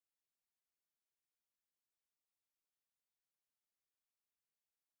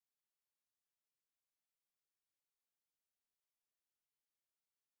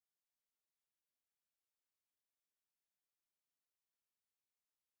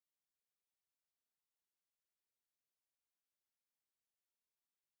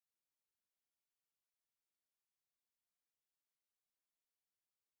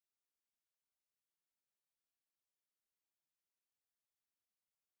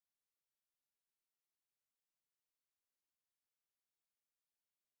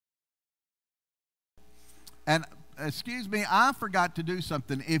And excuse me, I forgot to do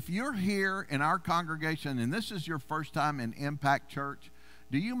something. If you're here in our congregation and this is your first time in Impact Church,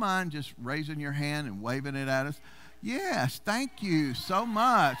 do you mind just raising your hand and waving it at us? Yes, thank you so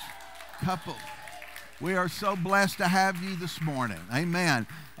much. We are so blessed to have you this morning. Amen.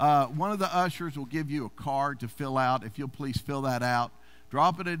 One of the ushers will give you a card to fill out. If you'll please fill that out.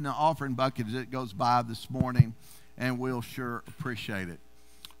 Drop it in the offering bucket as it goes by this morning, and we'll sure appreciate it.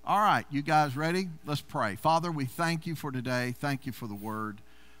 All right, you guys ready? Let's pray. Father, we thank you for today. Thank you for the word.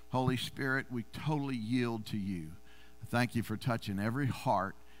 Holy Spirit, we totally yield to you. Thank you for touching every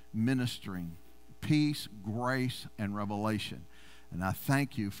heart, ministering peace, grace, and revelation. And I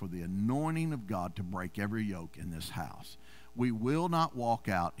thank you for the anointing of God to break every yoke in this house. We will not walk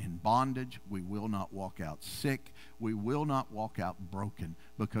out in bondage. We will not walk out sick. We will not walk out broken,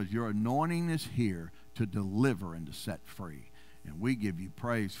 because your anointing is here to deliver and to set free. And we give you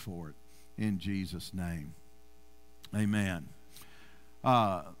praise for it in Jesus' name. Amen.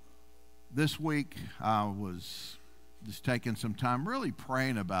 This week I was just taking some time really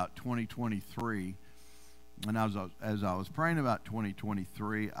praying about 2023. And as I was praying about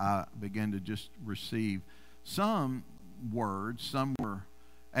 2023, I began to just receive some words. Some were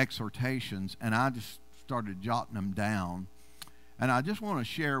exhortations, and I just started jotting them down. And I just want to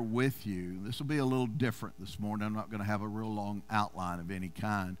share with you, this will be a little different this morning. I'm not going to have a real long outline of any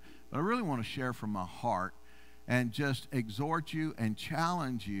kind, but I really want to share from my heart and just exhort you and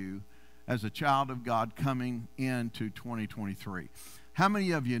challenge you as a child of God coming into 2023. How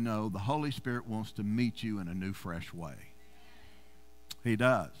many of you know the Holy Spirit wants to meet you in a new, fresh way? He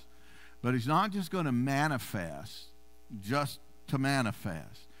does. But he's not just going to manifest just to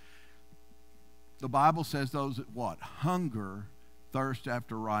manifest. The Bible says those that what? Hunger, thirst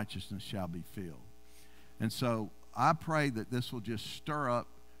after righteousness shall be filled. And so I pray that this will just stir up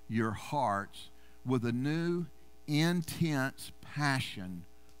your hearts with a new, intense passion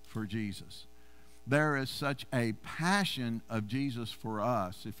for Jesus. There is such a passion of Jesus for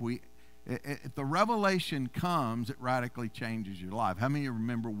us. If the revelation comes, it radically changes your life. How many of you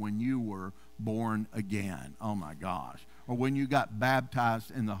remember when you were born again? Oh my gosh. Or when you got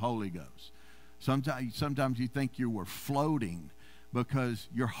baptized in the Holy Ghost. Sometimes you think you were floating because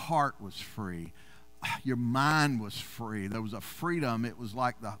your heart was free. Your mind was free. There was a freedom. It was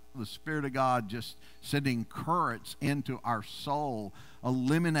like the Spirit of God just sending currents into our soul,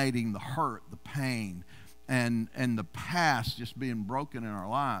 eliminating the hurt, the pain, and the past just being broken in our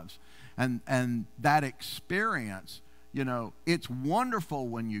lives. And that experience, you know, it's wonderful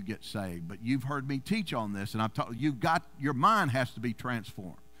when you get saved, but you've heard me teach on this, and I've taught you, your mind has to be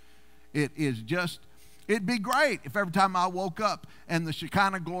transformed. It'd be great if every time I woke up and the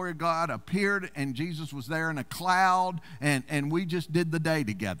Shekinah glory of God appeared and Jesus was there in a cloud and we just did the day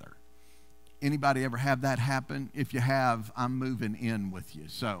together. Anybody ever have that happen? If you have, I'm moving in with you.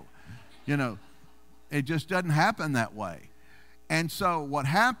 So, you know, it just doesn't happen that way. And so what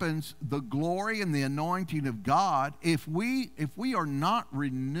happens, the glory and the anointing of God, if we are not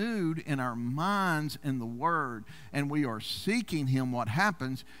renewed in our minds in the Word and we are seeking Him, what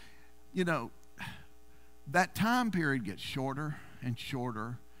happens, you know, that time period gets shorter and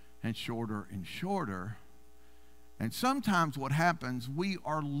shorter and shorter and shorter. And sometimes what happens, we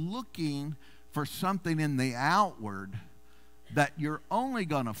are looking for something in the outward that you're only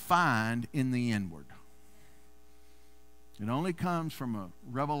going to find in the inward. It only comes from a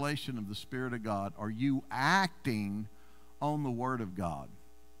revelation of the Spirit of God. Are you acting on the Word of God?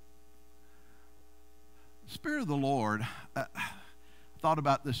 The Spirit of the Lord, I thought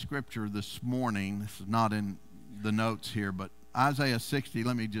about this scripture this morning. This is not in the notes here, but Isaiah 60,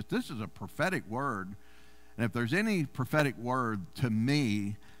 this is a prophetic word. And if there's any prophetic word to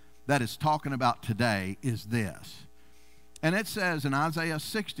me that is talking about today, is this. And it says in Isaiah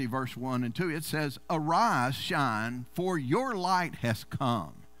 60, verse 1 and 2, it says, "Arise, shine, for your light has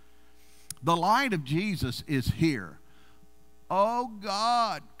come." The light of Jesus is here. Oh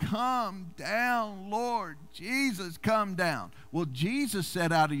God, come down, Lord Jesus, come down. Well, Jesus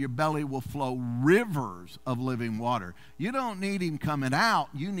said out of your belly will flow rivers of living water. You don't need Him coming out,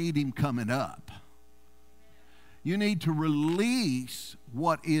 you need Him coming up. You need to release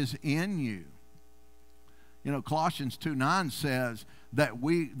what is in you. You know, Colossians 2:9 says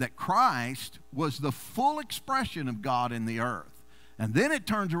that Christ was the full expression of God in the earth. And then it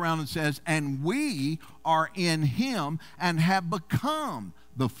turns around and says, and we are in Him and have become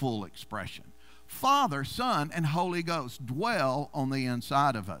the full expression. Father, Son, and Holy Ghost dwell on the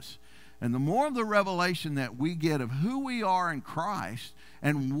inside of us. And the more of the revelation that we get of who we are in Christ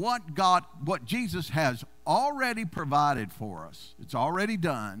and what Jesus has already provided for us, it's already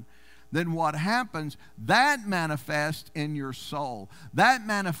done, then what happens, that manifests in your soul. That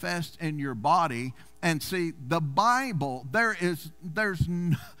manifests in your body. And see, the Bible, there's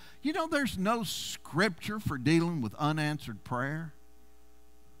no scripture for dealing with unanswered prayer.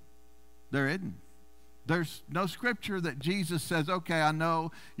 There isn't. There's no scripture that Jesus says, okay, I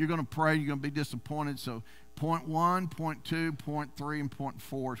know you're going to pray, you're going to be disappointed, so point 1, point 2, point 3, and point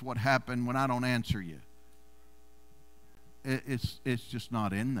 4 is what happened when I don't answer you. It's just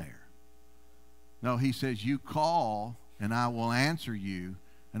not in there. No, he says, you call and I will answer you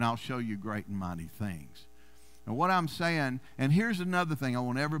and I'll show you great and mighty things. And what I'm saying, and here's another thing I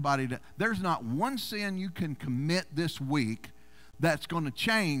want everybody to, there's not one sin you can commit this week that's going to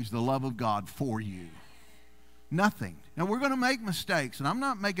change the love of God for you. Nothing. Now, we're going to make mistakes, and I'm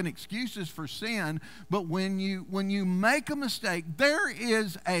not making excuses for sin, but when you make a mistake, there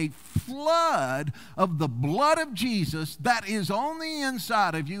is a flood of the blood of Jesus that is on the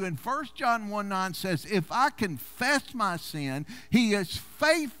inside of you. And 1 John 1:9 says, if I confess my sin, he is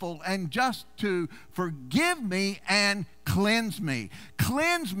faithful and just to forgive me and cleanse me.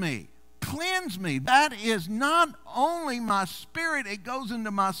 Cleanse me. Cleanse me. That is not only my spirit, it goes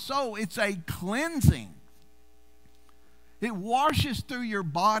into my soul. It's a cleansing. It washes through your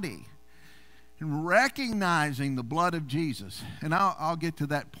body. And recognizing the blood of Jesus. And I'll get to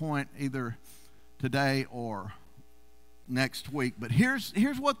that point either today or next week. But here's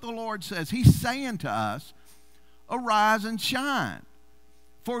what the Lord says. He's saying to us, arise and shine.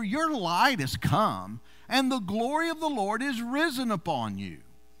 For your light is come, and the glory of the Lord is risen upon you.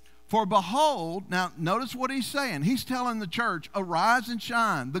 For behold, now notice what he's saying. He's telling the church, arise and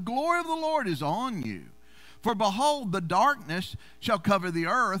shine. The glory of the Lord is on you. For behold, the darkness shall cover the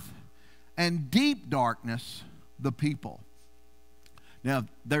earth, and deep darkness the people. Now,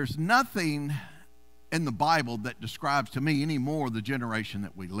 there's nothing in the Bible that describes to me any more the generation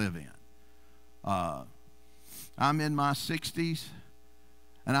that we live in. I'm in my 60s,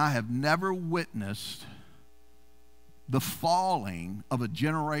 and I have never witnessed the falling of a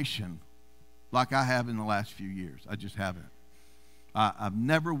generation like I have in the last few years. I just haven't. I've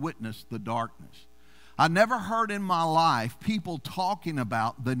never witnessed the darkness. I never heard in my life people talking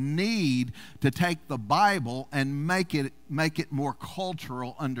about the need to take the Bible and make it more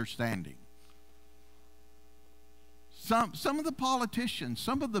cultural understanding. Some of the politicians,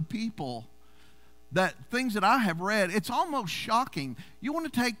 some of the people, things that I have read, it's almost shocking. You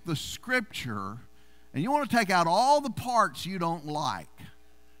want to take the scripture and you want to take out all the parts you don't like,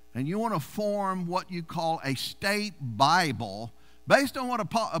 and you want to form what you call a state Bible based on what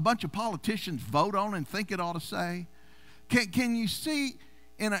a bunch of politicians vote on and think it ought to say. Can you see,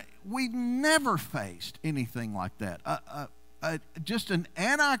 we've never faced anything like that. Just an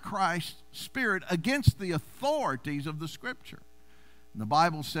antichrist spirit against the authorities of the Scripture. And the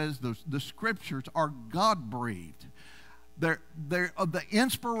Bible says the Scriptures are God-breathed. They're of the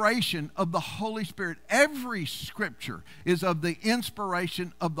inspiration of the Holy Spirit. Every Scripture is of the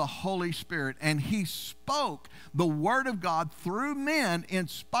inspiration of the Holy Spirit. And He spoke the Word of God through men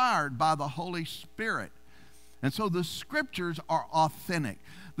inspired by the Holy Spirit. And so the Scriptures are authentic.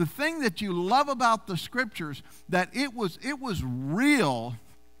 The thing that you love about the Scriptures, that it was real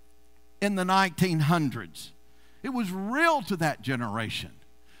in the 1900s. It was real to that generation.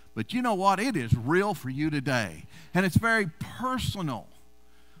 But you know what? It is real for you today. And it's very personal.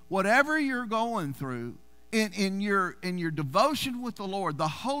 Whatever you're going through, in your devotion with the Lord, the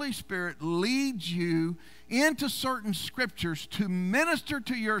Holy Spirit leads you into certain scriptures to minister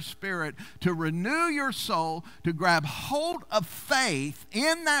to your spirit, to renew your soul, to grab hold of faith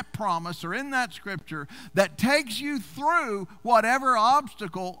in that promise or in that scripture that takes you through whatever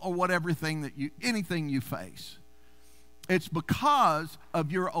obstacle or anything you face. It's because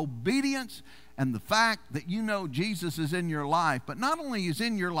of your obedience and the fact that you know Jesus is in your life. But not only is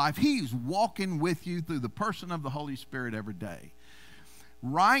in your life, He's walking with you through the person of the Holy Spirit every day.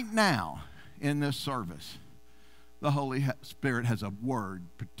 Right now in this service, the Holy Spirit has a word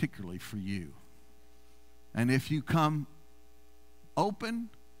particularly for you. And if you come open,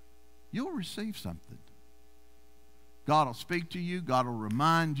 you'll receive something. God will speak to you. God will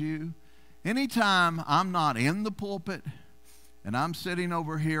remind you. Anytime I'm not in the pulpit and I'm sitting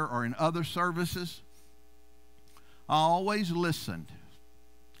over here or in other services, I always listen.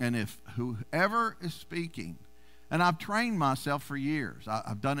 And if whoever is speaking, and I've trained myself for years.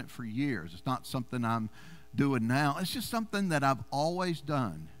 I've done it for years. It's not something I'm doing now. It's just something that I've always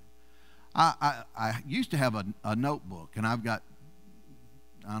done. I used to have a notebook, and I've got,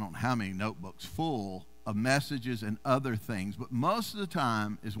 I don't know how many notebooks full of messages and other things, but most of the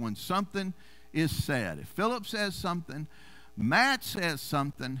time is when something is said. If Philip says something, Matt says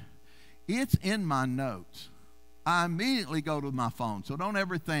something, It's in my notes. I immediately go to my phone. So don't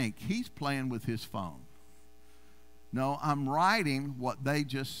ever think he's playing with his phone. No, I'm writing what they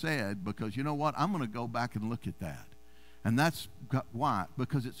just said because you know what? I'm going to go back and look at that. And that's why,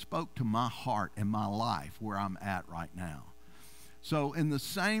 because it spoke to my heart and my life where I'm at right now. So in the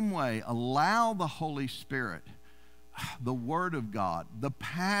same way, allow the Holy Spirit, the Word of God, the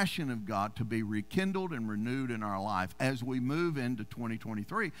passion of God to be rekindled and renewed in our life as we move into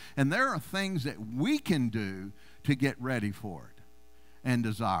 2023. And there are things that we can do to get ready for it and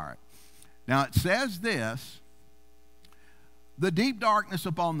desire it. Now it says this, the deep darkness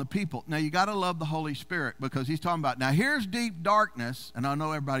upon the people. Now you got to love the Holy Spirit because he's talking about, now here's deep darkness, and I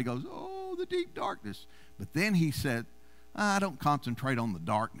know everybody goes, oh, the deep darkness. But then he said, I don't concentrate on the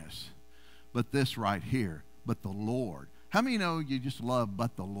darkness, but this right here, but the Lord. How many know you just love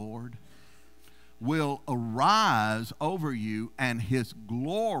but the Lord? Will arise over you, and his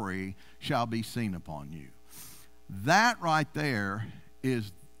glory shall be seen upon you. That right there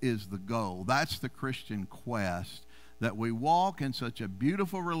is the goal. That's the Christian quest, that we walk in such a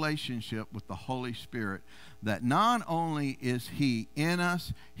beautiful relationship with the Holy Spirit that not only is he in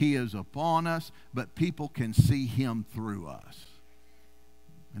us, he is upon us, but people can see him through us.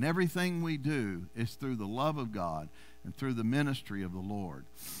 And everything we do is through the love of God and through the ministry of the Lord.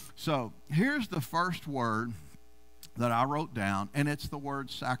 So here's the first word that I wrote down, and it's the word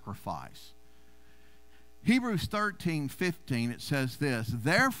sacrifice. Hebrews 13:15, it says this,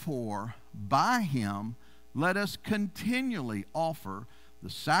 therefore by him let us continually offer the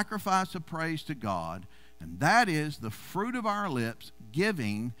sacrifice of praise to God, and that is the fruit of our lips,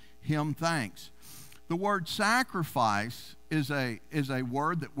 giving him thanks. The word sacrifice is a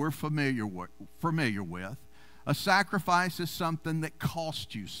word that we're familiar with. A sacrifice is something that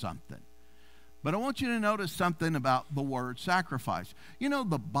costs you something. But I want you to notice something about the word sacrifice. You know,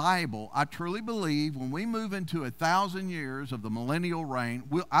 the Bible, I truly believe when we move into 1,000 years of the millennial reign,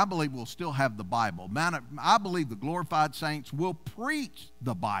 I believe we'll still have the Bible. I believe the glorified saints will preach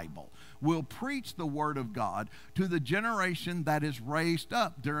the Bible, will preach the Word of God to the generation that is raised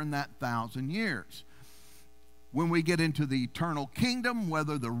up during that 1,000 years. When we get into the eternal kingdom,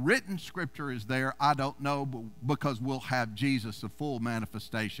 whether the written scripture is there, I don't know, because we'll have Jesus, the full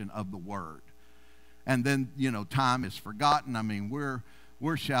manifestation of the Word. And then, you know, time is forgotten. I mean,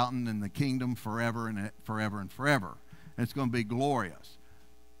 we're shouting in the kingdom forever and forever and forever. And it's going to be glorious.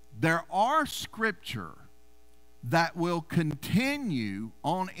 There are scripture that will continue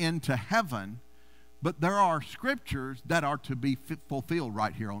on into heaven, but there are scriptures that are to be fulfilled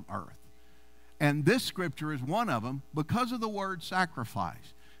right here on earth. And this scripture is one of them because of the word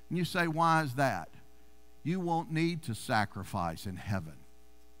sacrifice. And you say, why is that? You won't need to sacrifice in heaven.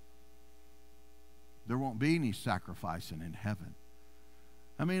 There won't be any sacrificing in heaven.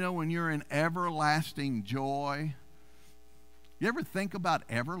 I mean, you know, when you're in everlasting joy, you ever think about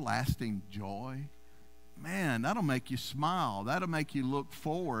everlasting joy? Man, that'll make you smile. That'll make you look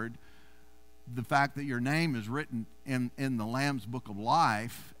forward. The fact that your name is written in the Lamb's Book of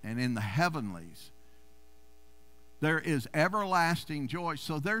Life and in the heavenlies. There is everlasting joy,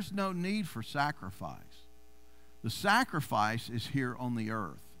 so there's no need for sacrifice. The sacrifice is here on the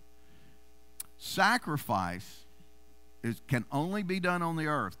earth. Sacrifice can only be done on the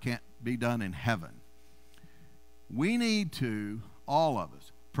earth, can't be done in heaven. We need to, all of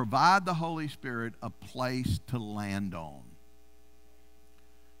us, provide the Holy Spirit a place to land on.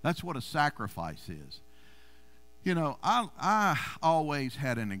 That's what a sacrifice is. You know, I always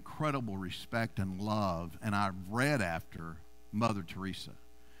had an incredible respect and love, and I've read after Mother Teresa.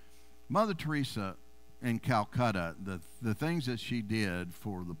 Mother Teresa in Calcutta, the things that she did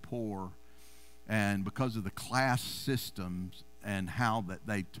for the poor, and because of the class systems and how that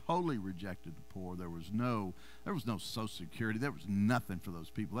they totally rejected the poor, there was no Social Security, there was nothing for those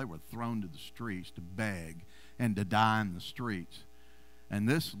people. They were thrown to the streets to beg and to die in the streets. And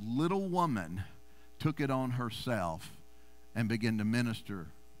this little woman took it on herself and began to minister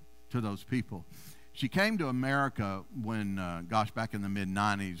to those people. She came to America when, back in the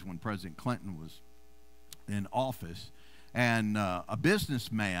mid-90s when President Clinton was in office. And a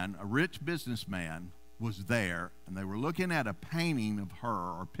businessman, a rich businessman, was there. And they were looking at a painting of her,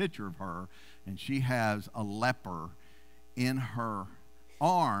 or a picture of her. And she has a leper in her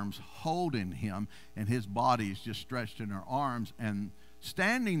arms holding him. And his body is just stretched in her arms. And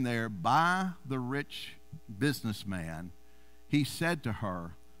standing there by the rich businessman, he said to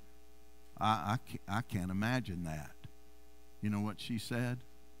her, I can't imagine that. You know what she said?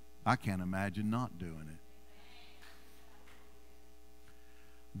 I can't imagine not doing it.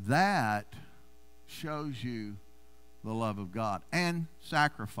 That shows you the love of God and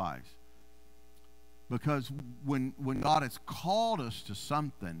sacrifice. Because when God has called us to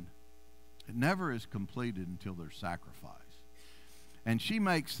something, it never is completed until there's sacrifice. And she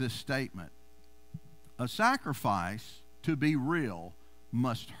makes this statement: a sacrifice, to be real,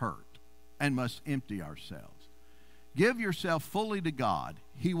 must hurt and must empty ourselves. Give yourself fully to God.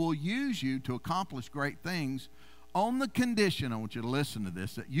 He will use you to accomplish great things on the condition, I want you to listen to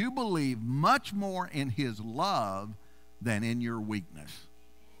this, that you believe much more in His love than in your weakness.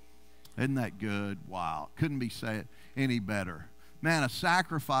 Isn't that good? Wow. Couldn't be said any better. Man, a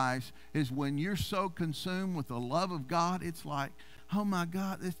sacrifice is when you're so consumed with the love of God, it's like, oh my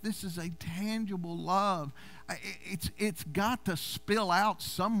God, this is a tangible love. It's got to spill out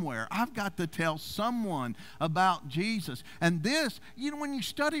somewhere. I've got to tell someone about Jesus. And this, when you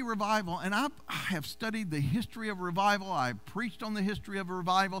study revival, and I have studied the history of revival, I've preached on the history of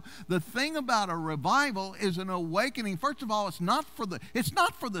revival. The thing about a revival is an awakening. First of all, it's not for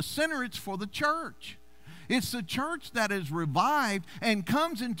the sinner, it's for the church. It's the church that is revived and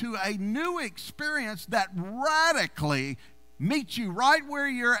comes into a new experience that radically meets you right where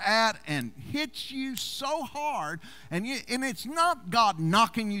you're at and hits you so hard. And it's not God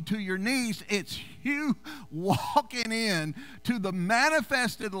knocking you to your knees. It's you walking in to the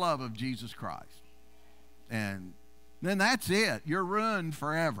manifested love of Jesus Christ. And then that's it. You're ruined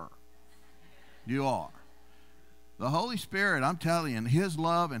forever. You are. The Holy Spirit, I'm telling you, His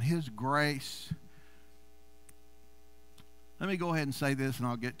love and His grace. Let me go ahead and say this, and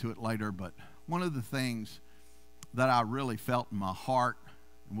I'll get to it later, but one of the things that I really felt in my heart,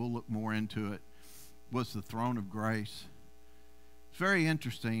 and we'll look more into it, was the throne of grace. It's very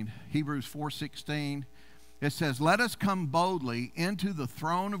interesting. Hebrews 4:16, it says, let us come boldly into the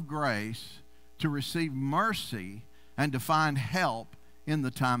throne of grace to receive mercy and to find help in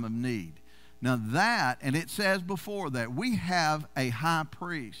the time of need. Now that, and it says before that, we have a high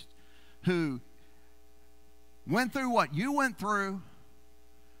priest who went through what you went through,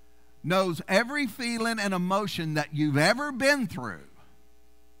 knows every feeling and emotion that you've ever been through,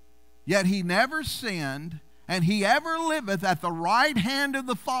 yet He never sinned, and He ever liveth at the right hand of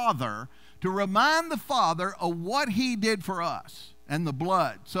the Father to remind the Father of what He did for us and the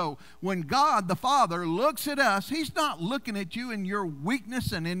blood. So when God the Father looks at us, He's not looking at you in your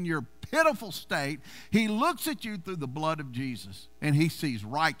weakness and in your pitiful state. He looks at you through the blood of Jesus, and He sees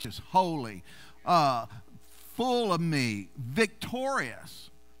righteous, holy, full of me, victorious.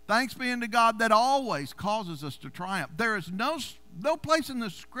 Thanks be unto God that always causes us to triumph. There is no place in the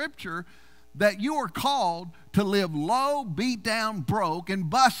Scripture that you are called to live low, beat down, broke, and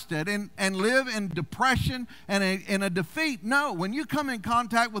busted, and live in depression and in a defeat. No, when you come in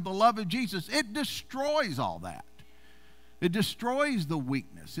contact with the love of Jesus, it destroys all that. It destroys the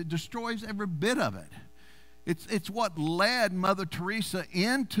weakness. It destroys every bit of it. It's what led Mother Teresa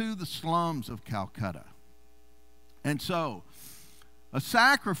into the slums of Calcutta. And so, a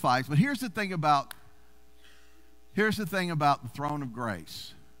sacrifice, but here's the thing about the throne of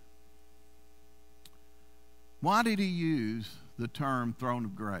grace. Why did He use the term throne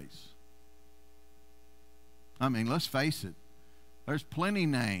of grace? I mean, let's face it, there's plenty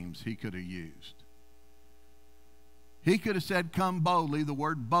names He could have used. He could have said, come boldly. The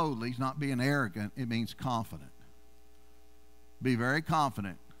word boldly is not being arrogant, it means confident. Be very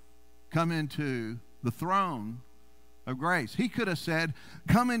confident. Come into the throne of grace. He could have said,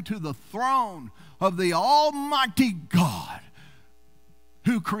 come into the throne of the Almighty God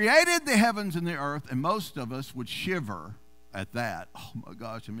who created the heavens and the earth, and most of us would shiver at that. Oh my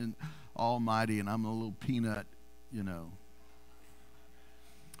gosh, I'm in Almighty and I'm a little peanut,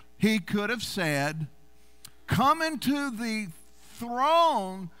 He could have said, come into the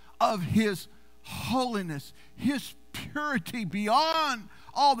throne of His holiness, His purity beyond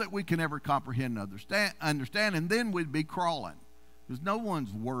all that we can ever comprehend and understand, and then we'd be crawling, because no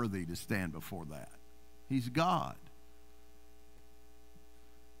one's worthy to stand before that. He's God.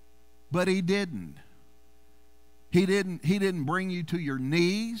 But He didn't. He didn't bring you to your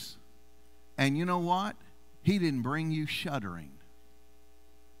knees, and you know what? He didn't bring you shuddering.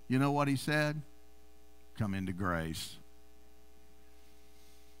 You know what He said? Come into grace.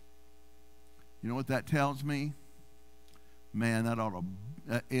 You know what that tells me? Man,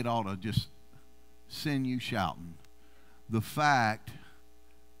 it ought to just send you shouting. The fact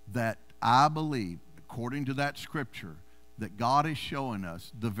that I believe, according to that Scripture, that God is showing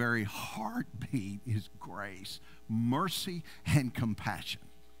us the very heartbeat is grace, mercy, and compassion.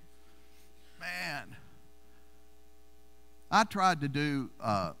 Man, I tried to do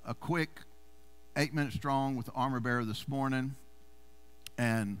a quick 8-minute strong with the armor bearer this morning,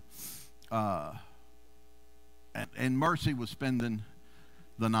 and Mercy was spending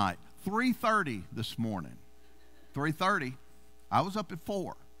the night. 3:30 this morning. 3:30. I was up at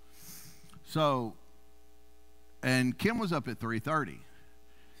 4. So, and Kim was up at 3:30.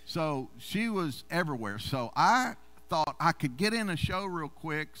 So she was everywhere. So I thought I could get in a show real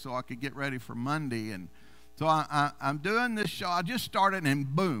quick so I could get ready for Monday. And so I'm doing this show. I just started,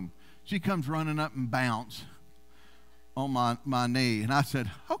 and boom, she comes running up and bounce on my knee. And I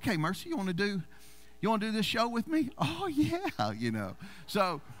said, okay, Mercy, you want to do this show with me? Oh, yeah, you know.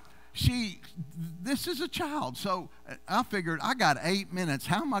 So this is a child. So I figured I got 8 minutes.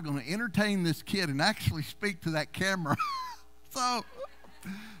 How am I going to entertain this kid and actually speak to that camera?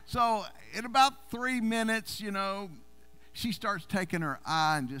 So in about 3 minutes, you know, she starts taking her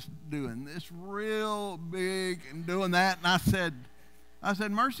eye and just doing this real big and doing that. And I said,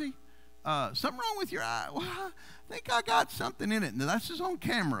 Mercy, something wrong with your eye? Well, I think I got something in it. And that's just on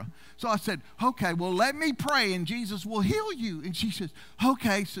camera. So I said, okay, well, let me pray and Jesus will heal you. And she says,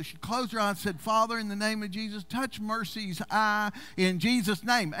 okay. So she closed her eye and said, Father, in the name of Jesus, touch Mercy's eye in Jesus'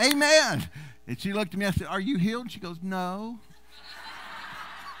 name. Amen. And she looked at me and I said, are you healed? And she goes, no.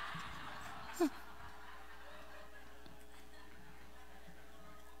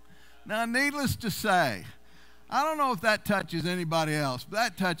 Now, needless to say, I don't know if that touches anybody else, but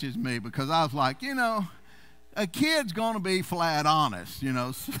that touches me because I was like, you know, a kid's going to be flat honest, you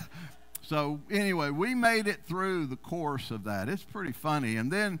know. So anyway, we made it through the course of that. It's pretty funny.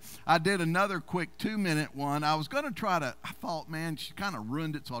 And then I did another quick 2-minute one. I was going to I thought, man, she kind of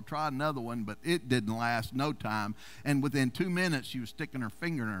ruined it, so I'll try another one, but it didn't last no time. And within 2 minutes, she was sticking her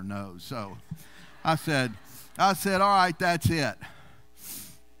finger in her nose. So I said, all right, that's it.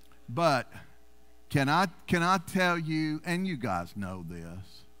 But can I tell you, and you guys know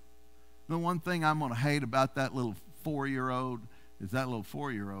this, the one thing I'm going to hate about that little 4-year-old is that little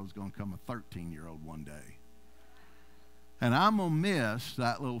 4-year-old is going to become a 13-year-old one day. And I'm going to miss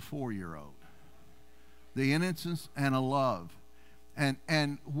that little 4-year-old. The innocence and a love.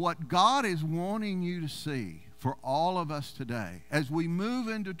 And what God is wanting you to see for all of us today as we move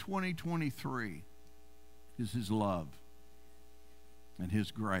into 2023 is His love and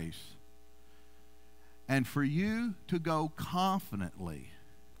His grace. And for you to go confidently.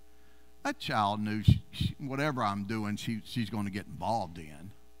 That child knew whatever I'm doing, she's going to get involved in.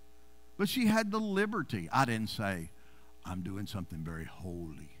 But she had the liberty. I didn't say, I'm doing something very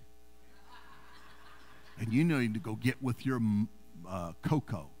holy. And you need to go get with your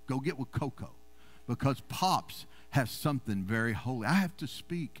Coco. Go get with Coco. Because Pops has something very holy. I have to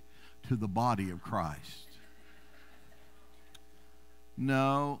speak to the body of Christ.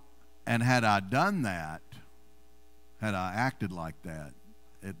 No, and had I done that, had I acted like that,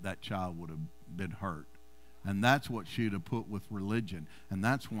 that child would have been hurt. And that's what she'd have put with religion. And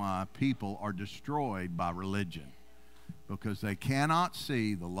that's why people are destroyed by religion. Because they cannot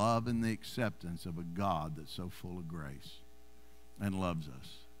see the love and the acceptance of a God that's so full of grace and loves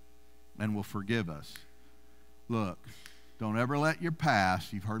us and will forgive us. Look, don't ever let your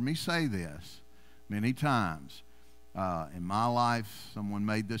past, you've heard me say this many times. In my life, someone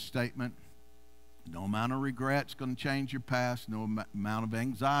made this statement. No amount of regret is going to change your past. No amount of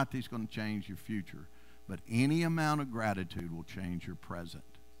anxiety is going to change your future. But any amount of gratitude will change your present.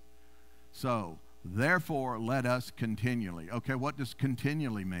 So, therefore, let us continually. Okay, what does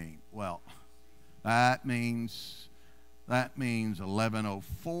continually mean? Well, that means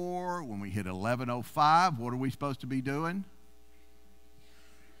 11:04. When we hit 11:05, what are we supposed to be doing?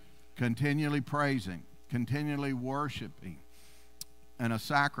 Continually praising, continually worshiping, and a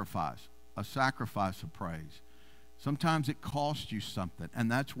sacrifice of praise. Sometimes it costs you something,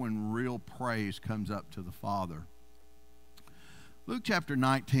 and that's when real praise comes up to the Father. Luke chapter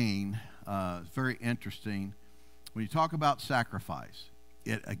 19 is very interesting. When you talk about sacrifice,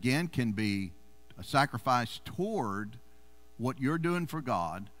 it again can be a sacrifice toward what you're doing for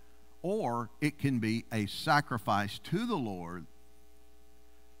God, or it can be a sacrifice to the Lord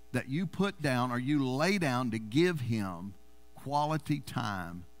that you put down or you lay down to give Him quality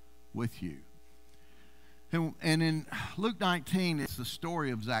time with you. And in Luke 19, it's the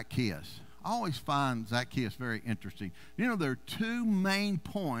story of Zacchaeus. I always find Zacchaeus very interesting. You know, there are two main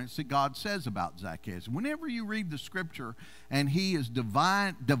points that God says about Zacchaeus. Whenever you read the scripture and he is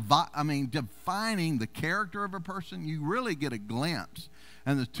defining the character of a person, you really get a glimpse.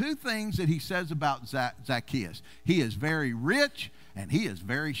 And the two things that he says about Zacchaeus, he is very rich and he is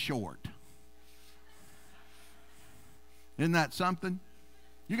very short. Isn't that something?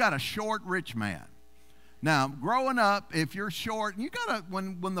 You got a short, rich man. Now, growing up, if you're short, you gotta,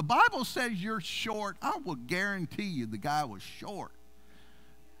 when the Bible says you're short, I will guarantee you the guy was short.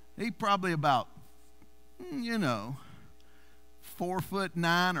 He probably about,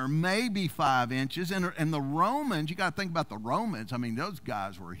 4'9" or maybe 5 inches. And the Romans, you got to think about the Romans. I mean, those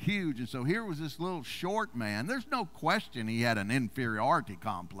guys were huge. And so here was this little short man. There's no question he had an inferiority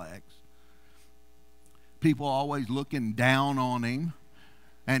complex. People always looking down on him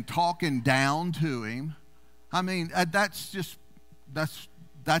and talking down to him. I mean, that's just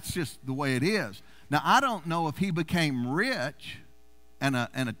the way it is. Now, I don't know if he became rich and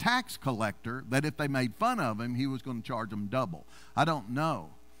a tax collector, that if they made fun of him, he was going to charge them double. I don't know.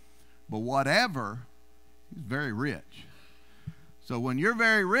 But whatever, he's very rich. So when you're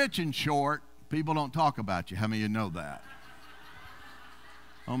very rich and short, people don't talk about you. How many of you know that?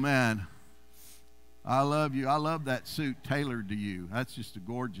 Oh, man. I love you. I love that suit tailored to you. That's just a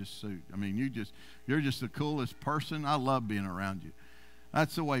gorgeous suit. I mean, you're just the coolest person. I love being around you.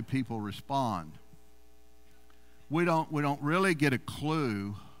 That's the way people respond. We don't really get a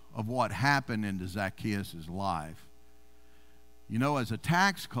clue of what happened into Zacchaeus' life. You know, as a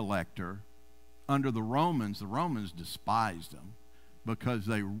tax collector, under the Romans despised him because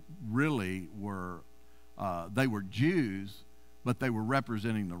they really were, they were Jews, but they were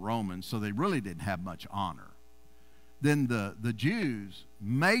representing the Romans, so they really didn't have much honor. Then the Jews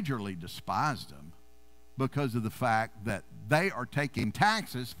majorly despised him because of the fact that they are taking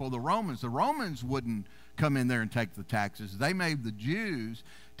taxes for the Romans. The Romans wouldn't come in there and take the taxes. They made the Jews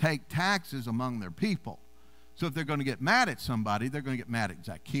take taxes among their people. So if they're going to get mad at somebody, they're going to get mad at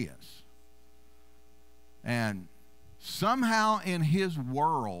Zacchaeus. And somehow in his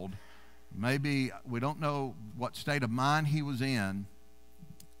world, maybe we don't know what state of mind he was in,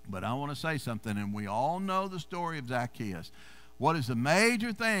 but I want to say something, and we all know the story of Zacchaeus. What is the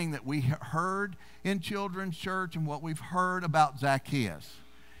major thing that we heard in children's church and what we've heard about Zacchaeus?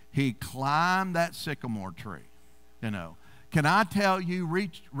 He climbed that sycamore tree. You know, can I tell you,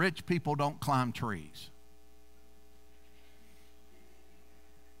 rich people don't climb trees?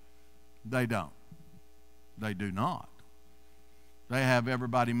 They don't. They do not. They have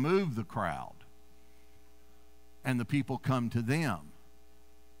everybody move the crowd, and the people come to them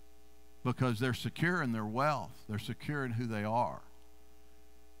because they're secure in their wealth. They're secure in who they are.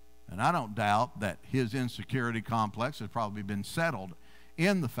 And I don't doubt that his insecurity complex has probably been settled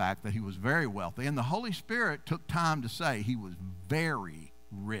in the fact that he was very wealthy. And the Holy Spirit took time to say he was very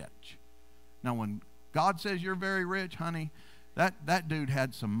rich. Now, when God says you're very rich, honey, that dude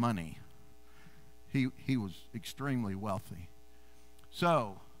had some money. He was extremely wealthy.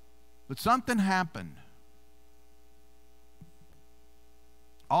 So, but something happened.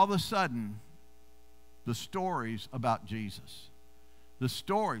 All of a sudden, the stories about Jesus. The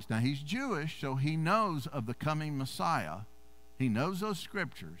stories. Now, he's Jewish, so he knows of the coming Messiah. He knows those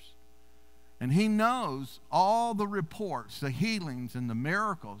scriptures. And he knows all the reports, the healings and the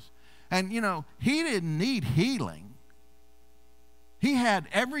miracles. And, you know, he didn't need healing. He had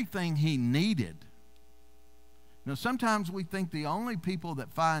everything he needed. Now, sometimes we think the only people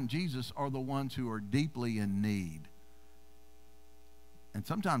that find Jesus are the ones who are deeply in need. And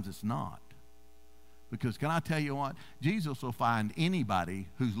sometimes it's not. Because can I tell you what? Jesus will find anybody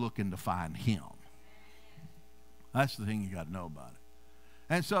who's looking to find him. That's the thing you got to know about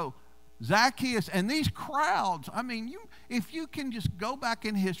it. And so Zacchaeus and these crowds, I mean, if you can just go back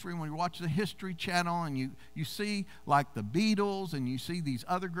in history, when you watch the History Channel and you see like the Beatles and you see these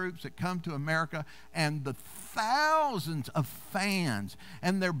other groups that come to America and the thousands of fans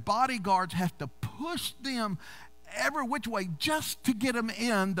and their bodyguards have to push them every which way just to get them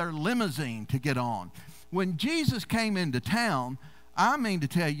in their limousine to get on. When Jesus came into town, I mean to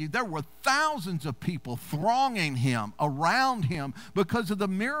tell you, there were thousands of people thronging him, around him, because of the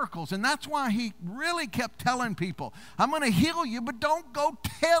miracles. And that's why he really kept telling people, I'm going to heal you, but don't go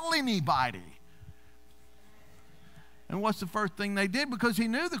tell anybody. And what's the first thing they did? Because he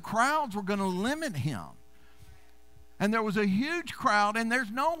knew the crowds were going to limit him. And there was a huge crowd, and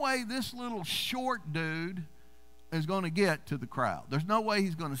there's no way this little short dude is going to get to the crowd. There's no way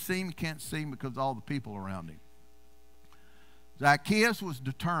he's going to see him. He can't see him because of all the people around him. Zacchaeus was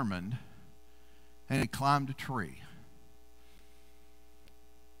determined, and he climbed a tree.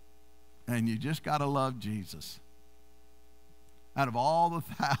 And you just got to love Jesus. Out of all the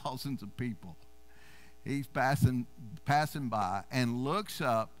thousands of people, he's passing by and looks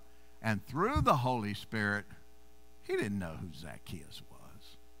up, and through the Holy Spirit, he didn't know who Zacchaeus was.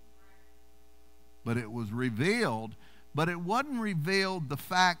 But it was revealed, but it wasn't revealed the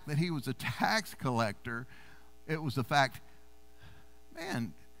fact that he was a tax collector. It was the fact,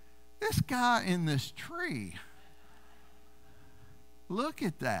 man, this guy in this tree, look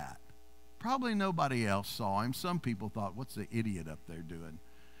at that. Probably nobody else saw him. Some people thought, what's the idiot up there doing?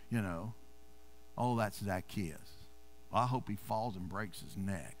 You know, oh, that's Zacchaeus. Well, I hope he falls and breaks his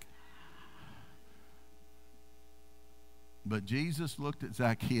neck. But Jesus looked at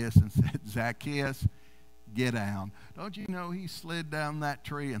Zacchaeus and said, Zacchaeus, get down. Don't you know he slid down that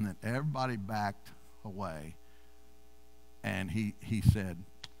tree and then everybody backed away. And he said,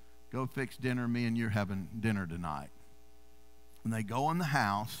 go fix dinner. Me and you're having dinner tonight. And they go in the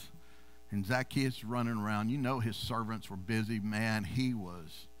house, and Zacchaeus is running around. You know his servants were busy. Man,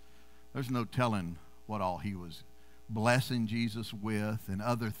 there's no telling what all he was blessing Jesus with and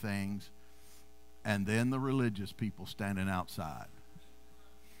other things. And then the religious people standing outside.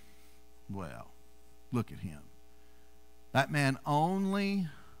 Well, look at him. That man only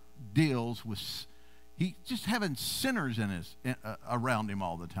deals with, he's just having sinners around him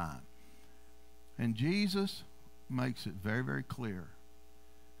all the time. And Jesus makes it very, very clear.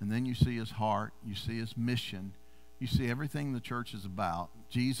 And then you see his heart, you see his mission, you see everything the church is about.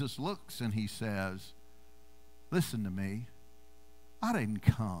 Jesus looks and he says, listen to me. I didn't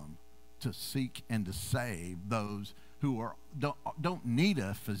come to seek and to save those who don't need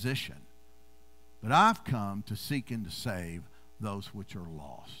a physician, but I've come to seek and to save those which are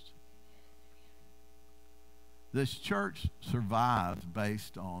lost. This church survives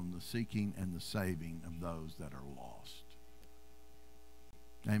based on the seeking and the saving of those that are lost.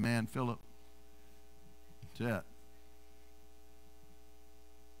 Amen, Philip? That's it.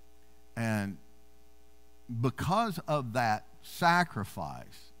 And because of that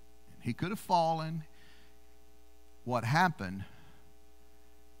sacrifice, he could have fallen. What happened,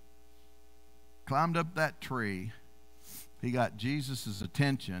 climbed up that tree, he got Jesus'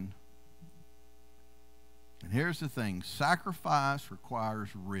 attention. And here's the thing, sacrifice requires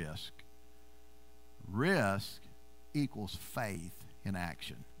risk. Risk equals faith in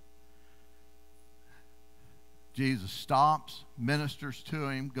action. Jesus stops, ministers to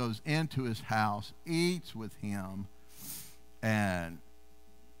him, goes into his house, eats with him, and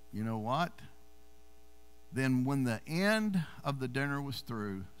you know what? Then when the end of the dinner was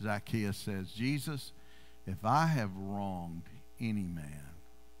through, Zacchaeus says, Jesus, if I have wronged any man,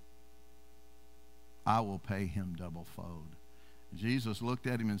 I will pay him double-fold. Jesus looked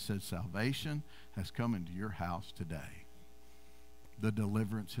at him and said, salvation has come into your house today. The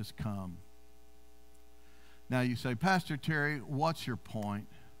deliverance has come. Now you say, Pastor Terry, what's your point?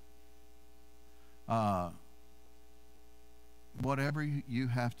 Whatever you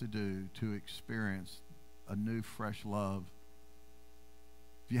have to do to experience a new, fresh love,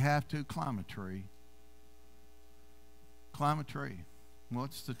 if you have to, climb a tree. Climb a tree.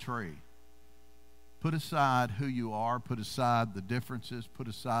 What's the tree? Put aside who you are. Put aside the differences. Put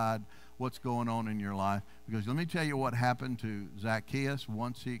aside what's going on in your life. Because let me tell you what happened to Zacchaeus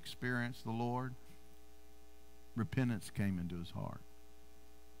once he experienced the Lord. Repentance came into his heart.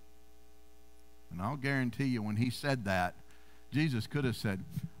 And I'll guarantee you when he said that, Jesus could have said,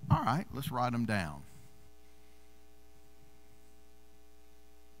 all right, let's write them down.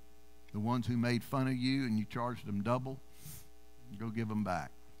 The ones who made fun of you and you charged them double, go give them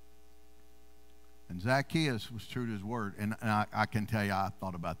back. And Zacchaeus was true to his word. And I can tell you, I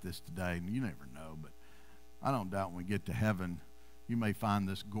thought about this today, and you never know, but I don't doubt when we get to heaven, you may find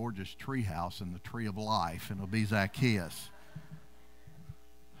this gorgeous tree house in the tree of life, and it'll be Zacchaeus.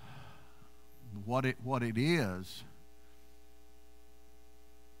 What it is,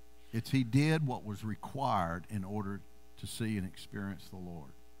 it's he did what was required in order to see and experience the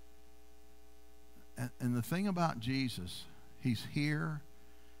Lord. And the thing about Jesus, he's here,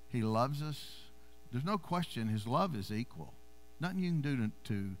 he loves us. There's no question his love is equal. Nothing you can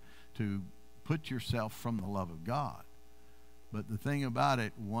do to put yourself from the love of God. But the thing about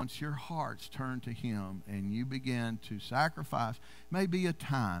it, once your heart's turned to him and you begin to sacrifice, it may be a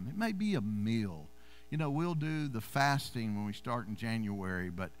time, it may be a meal. You know, we'll do the fasting when we start in January,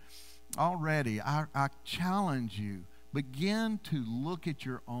 but already I challenge you, begin to look at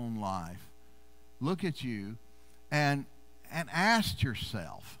your own life. Look at you and ask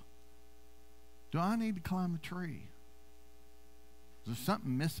yourself, do I need to climb a tree? Is there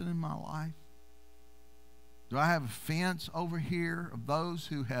something missing in my life? Do I have a fence over here of those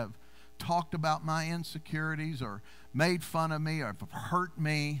who have talked about my insecurities or made fun of me or have hurt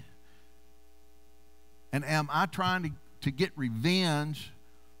me? And am I trying to get revenge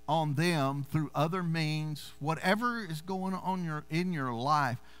on them through other means? Whatever is going on in your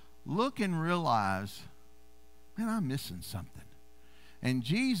life, look and realize, man, I'm missing something. And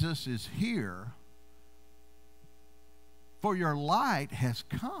Jesus is here, for your light has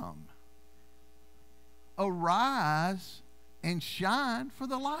come. Arise and shine, for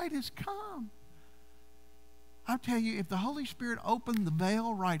the light has come. I'll tell you, if the Holy Spirit opened the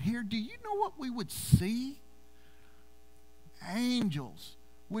veil right here, do you know what we would see? angels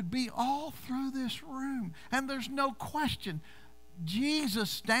would be all through this room. And there's no question, Jesus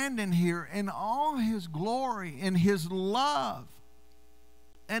standing here in all his glory, in his love.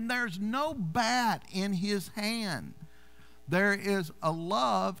 And there's no bat in his hand. There is a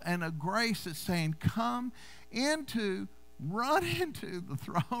love and a grace that's saying, run into the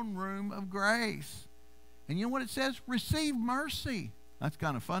throne room of grace. And you know what it says? Receive mercy. That's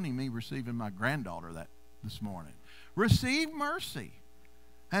kind of funny, me receiving my granddaughter this morning. Receive mercy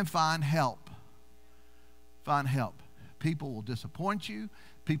and find help. Find help. People will disappoint you.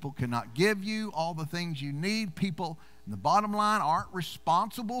 People cannot give you all the things you need. People, in the bottom line, aren't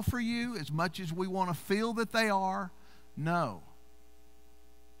responsible for you as much as we want to feel that they are. No.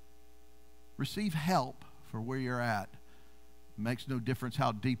 Receive help for where you're at. It makes no difference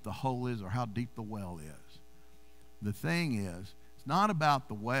how deep the hole is or how deep the well is. The thing is, it's not about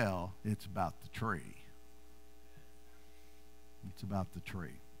the well, it's about the tree. It's about the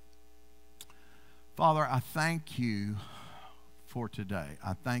tree. Father, I thank you for today.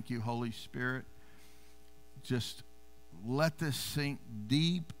 I thank you, Holy Spirit. Just let this sink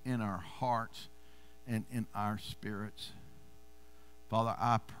deep in our hearts and in our spirits. Father,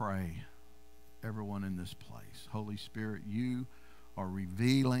 I pray everyone in this place, Holy Spirit, you are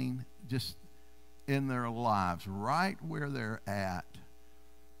revealing just in their lives right where they're at.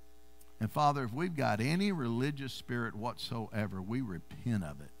 And Father, if we've got any religious spirit whatsoever, we repent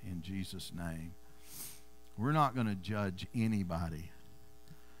of it in Jesus' name. We're not going to judge anybody,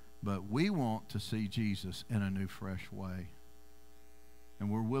 but we want to see Jesus in a new, fresh way.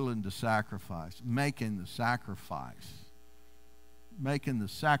 And we're willing to sacrifice, making the sacrifice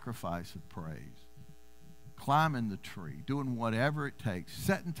of praise, climbing the tree, doing whatever it takes,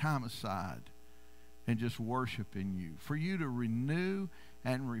 setting time aside, and just worshiping you, for you to renew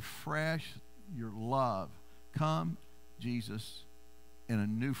and refresh your love. Come, Jesus, in a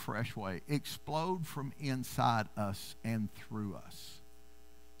new, fresh way. Explode from inside us and through us.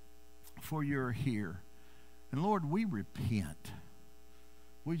 For you're here. And Lord, we repent.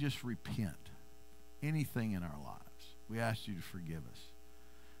 We just repent. Anything in our lives. We ask you to forgive us.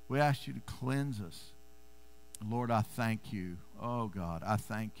 We ask you to cleanse us. Lord, I thank you. Oh God, I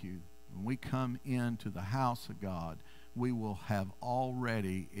thank you. When we come into the house of God, we will have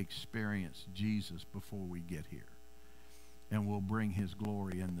already experienced Jesus before we get here. And we'll bring his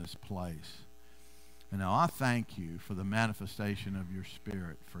glory in this place. And now I thank you for the manifestation of your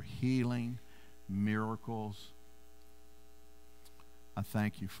Spirit, for healing, miracles. I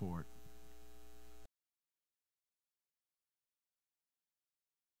thank you for it.